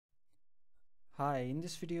Hi, in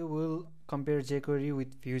this video we'll compare jQuery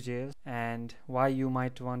with VueJs and why you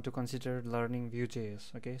might want to consider learning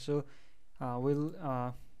VueJs. Okay, so we'll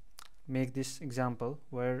make this example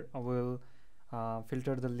where I will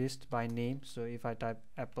filter the list by name. So if I type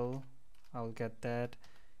Apple, I will get that.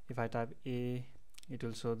 If I type A, it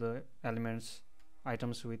will show the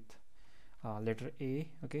items with letter A.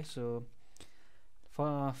 Okay, so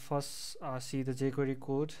first see the jQuery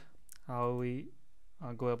code, how we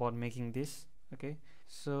go about making this. Okay,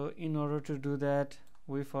 so in order to do that,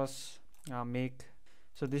 we first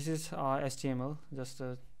so this is HTML, just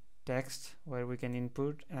a text where we can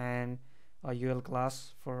input, and a UL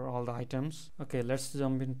class for all the items. Okay, let's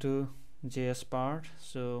jump into JS part.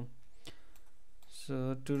 So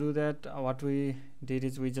to do that, what we did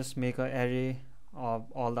is we just make an array of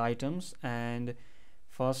all the items, and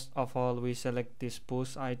first of all we select this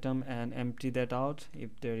post item and empty that out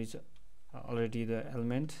if there is already the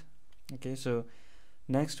element. Okay, so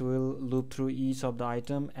next we'll loop through each of the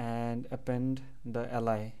item and append the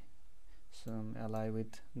li, some li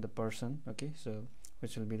with the person. Okay, so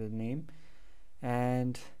which will be the name,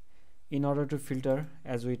 and in order to filter,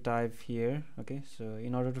 as we type here, okay, so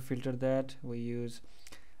in order to filter that, we use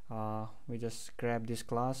we just grab this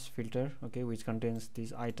class filter, okay, which contains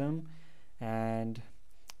this item, and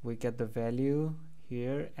we get the value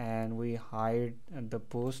here, and we hide the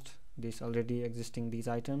post this already existing these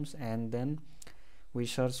items, and then we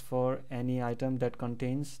search for any item that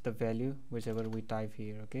contains the value whichever we type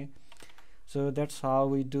here. Okay, so that's how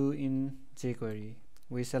we do in jQuery.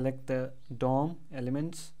 We select the DOM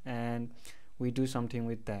elements and we do something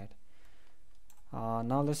with that.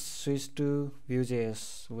 Now let's switch to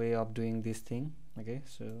VueJs way of doing this thing. Okay,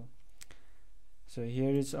 so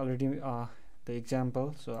here is already the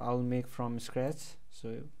example, so I'll make from scratch.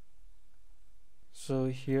 So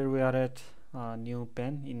here we are at new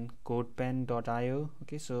pen in codepen.io.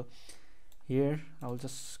 okay, so here I'll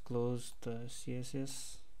just close the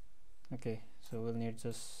CSS. okay, so we'll need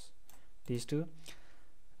just these two.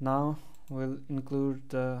 Now we'll include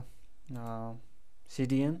the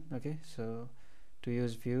CDN. okay, so to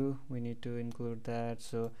use Vue we need to include that.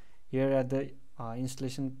 So here at the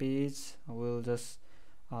installation page we'll just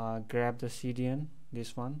grab the CDN,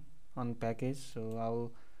 this one on package. So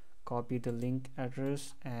I'll copy the link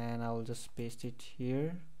address and I'll just paste it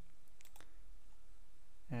here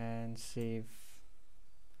and save.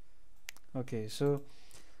 Okay, so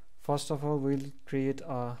first of all we'll create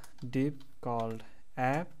a div called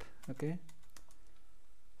app. okay,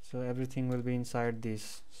 so everything will be inside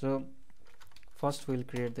this. So first we'll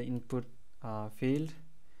create the input field,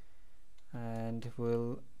 and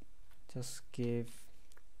we'll just give.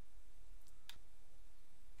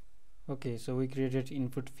 Okay, so we created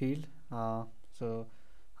input field. So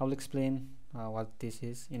I'll explain what this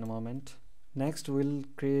is in a moment. Next we'll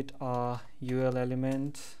create a UL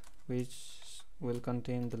element which will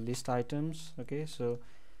contain the list items. okay, so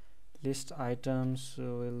list items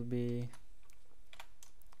will be,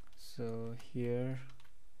 so here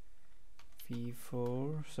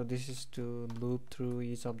v4, so this is to loop through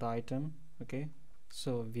each of the item. okay,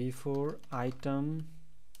 so v4 item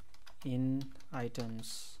in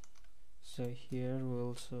items. So here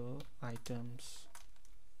we'll show items,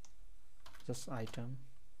 just item.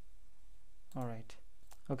 Alright,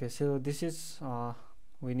 okay, so this is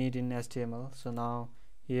we need in HTML. So now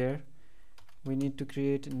here we need to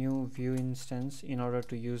create a new Vue instance in order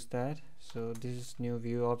to use that. So this is new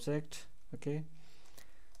Vue object. okay,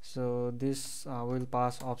 so this will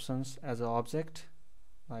pass options as an object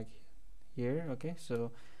like here. okay,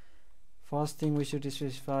 so first thing we should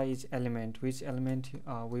specify is element, which element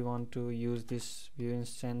we want to use this Vue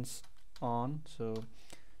instance on, so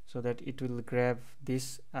that it will grab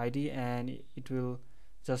this ID and it will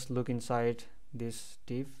just look inside this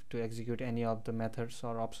div to execute any of the methods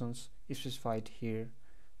or options specified here.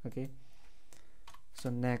 okay, so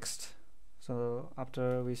next, so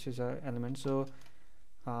after we specify element, so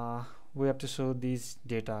we have to show these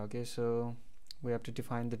data. okay, so we have to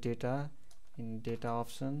define the data in data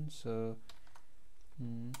option. So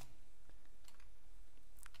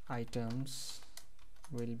items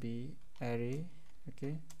will be array.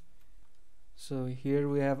 okay, so here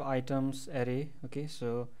we have items array. okay,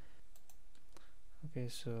 so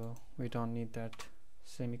we don't need that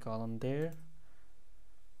semicolon there.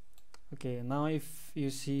 okay, now if you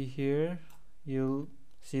see here, you'll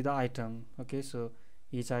see the item. okay, so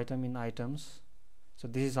each item in items. So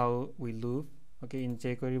this is how we loop. okay, in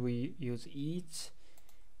jQuery we use each,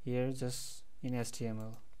 here just in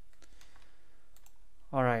HTML.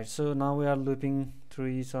 Alright, so now we are looping through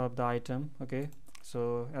each of the item. okay,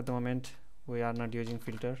 so at the moment we are not using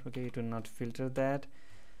filter. Okay, it will not filter that.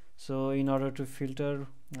 So in order to filter,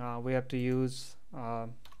 we have to use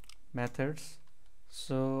methods.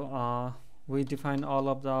 So we define all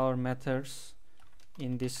of our methods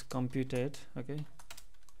in this computed. Okay,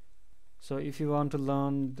 so if you want to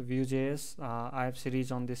learn the VueJs, I have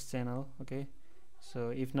series on this channel. Okay, so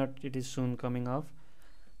if not, it is soon coming up,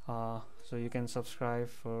 so you can subscribe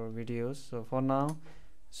for videos. So for now,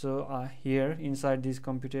 so here inside this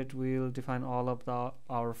computed, we will define all of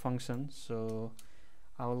our functions. So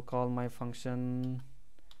I will call my function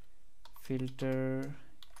filter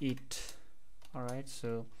it. Alright,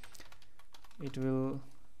 so it will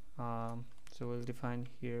so we'll define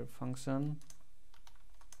here function.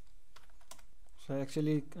 So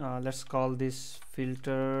actually let's call this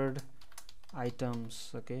filtered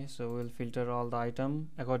items. Okay, so we'll filter all the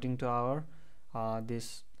item according to our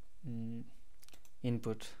this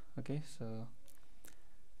input. Okay,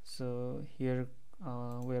 so here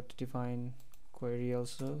we have to define query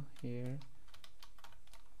also here.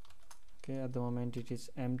 Okay, at the moment it is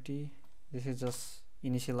empty. This is just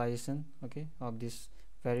initialization, okay, of this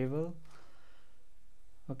variable.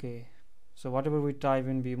 Okay, so whatever we type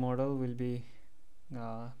in VueModel will be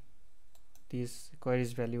this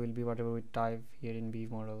queries value will be whatever we type here in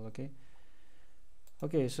VueModel.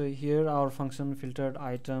 Okay, so here our function filtered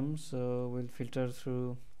items, so we'll filter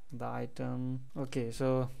through the item. Okay,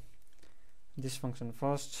 so this function,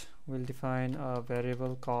 first we'll define a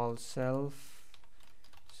variable called self.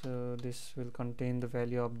 So this will contain the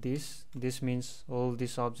value of this means all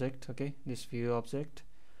this object. Okay, this view object.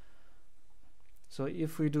 So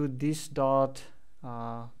if we do this dot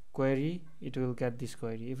query, it will get this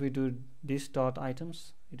query. If we do this dot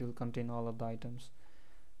items, it will contain all of the items,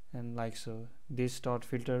 and like so. This dot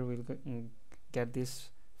filter will get this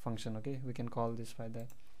function. Okay, we can call this by that.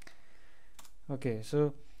 Okay,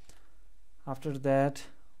 so after that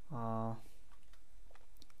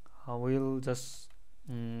we'll just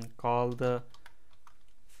call the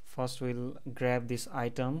first, we'll grab these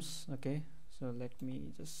items. Okay, so let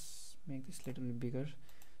me just make this little bit bigger.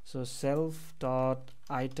 So self dot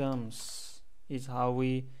items is how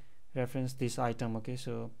we reference this item. Okay,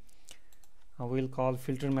 so we'll call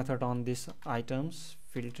filter method on this items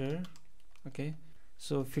filter. Okay,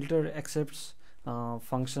 so filter accepts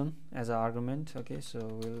function as an argument. Okay, so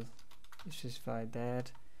we'll specify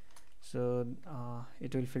that. So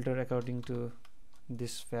it will filter according to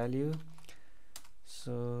this value.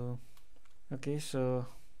 So okay, so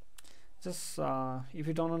just if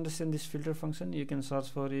you don't understand this filter function, you can search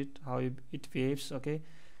for it, how it behaves. Okay,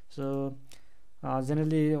 so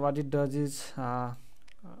generally what it does is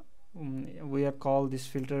we have called this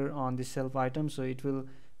filter on the self item, so it will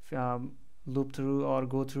loop through or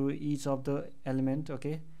go through each of the element.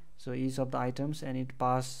 Okay, so each of the items, and it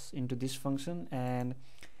pass into this function, and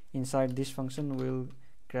inside this function we'll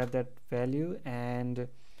grab that value, and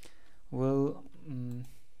we'll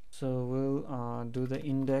do the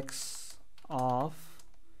index of,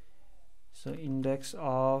 so index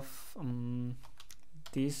of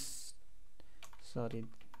this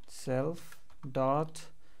self dot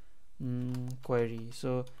query.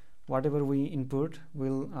 So whatever we input,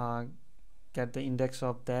 we'll get the index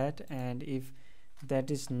of that, and if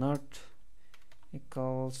that is not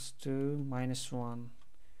equals to -1,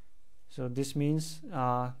 so this means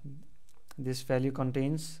this value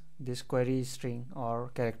contains this query string or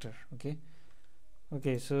character. Okay,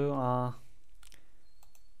 so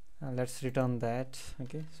let's return that.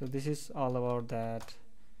 Okay, so this is all about that.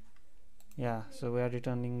 Yeah, so we are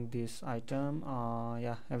returning this item.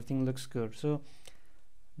 Yeah, everything looks good. So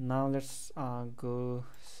now let's go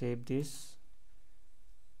save this,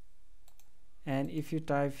 and if you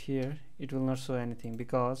type here, it will not show anything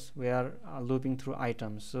because we are looping through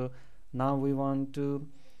items. So now we want to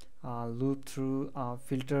loop through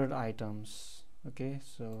filtered items. Okay,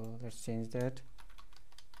 so let's change that,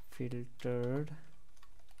 filtered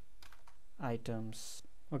items.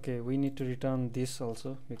 Okay, we need to return this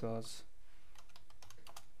also because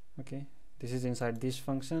okay, this is inside this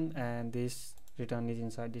function and this return is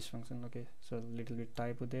inside this function. Okay, so little bit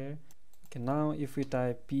typo there. Okay, now if we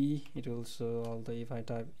type P, it will show all the, if I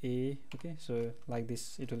type A, okay, so like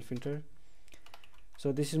this it will filter.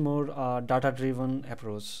 So this is more data driven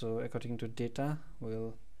approach. So according to data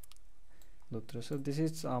we'll loop through. So this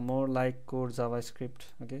is more like core JavaScript.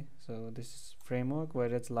 Okay, so this is framework,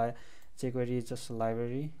 whereas jQuery is just a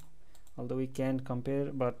library, although we can't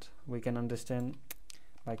compare, but we can understand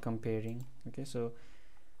by comparing. Okay, so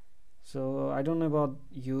I don't know about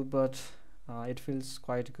you, but it feels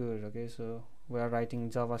quite good. Okay, so we are writing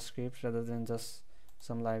JavaScript rather than just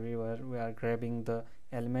some library where we are grabbing the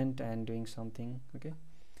element and doing something. Okay,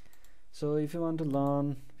 so if you want to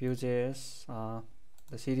learn VueJs,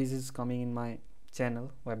 the series is coming in my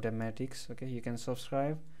channel Web Dev Matrix. Okay, you can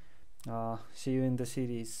subscribe. See you in the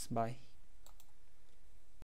series. Bye.